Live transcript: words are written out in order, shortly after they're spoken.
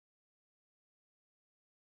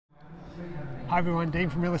Hi everyone, Dean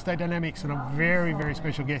from Real Estate Dynamics, and a very, very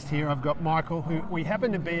special guest here. I've got Michael, who we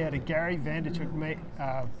happen to be at a Gary Vaynerchuk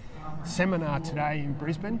seminar today in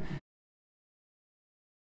Brisbane.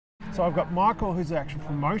 So I've got Michael, who's the actual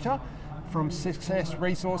promoter from Success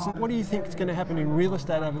Resources. What do you think is going to happen in real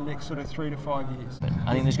estate over the next sort of 3 to 5 years?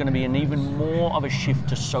 I think there's going to be an even more of a shift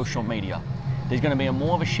to social media. There's going to be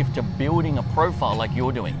more of a shift to building a profile like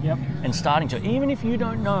you're doing. Yep. And starting to, even if you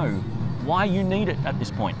don't know why you need it at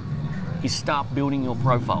this point, is start building your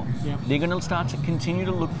profile. Yep. They're going to start to continue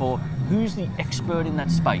to look for who's the expert in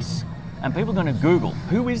that space. And people are going to Google,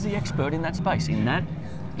 who is the expert in that space?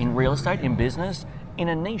 In real estate, in business, in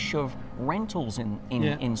a niche of rentals in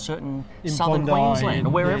certain in southern Bondi, Queensland,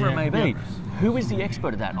 or wherever it may be. Yep. Who is the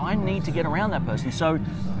expert at that? I need to get around that person. So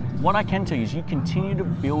what I can tell you is you continue to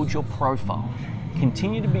build your profile.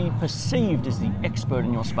 Continue to be perceived as the expert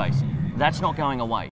in your space. That's not going away.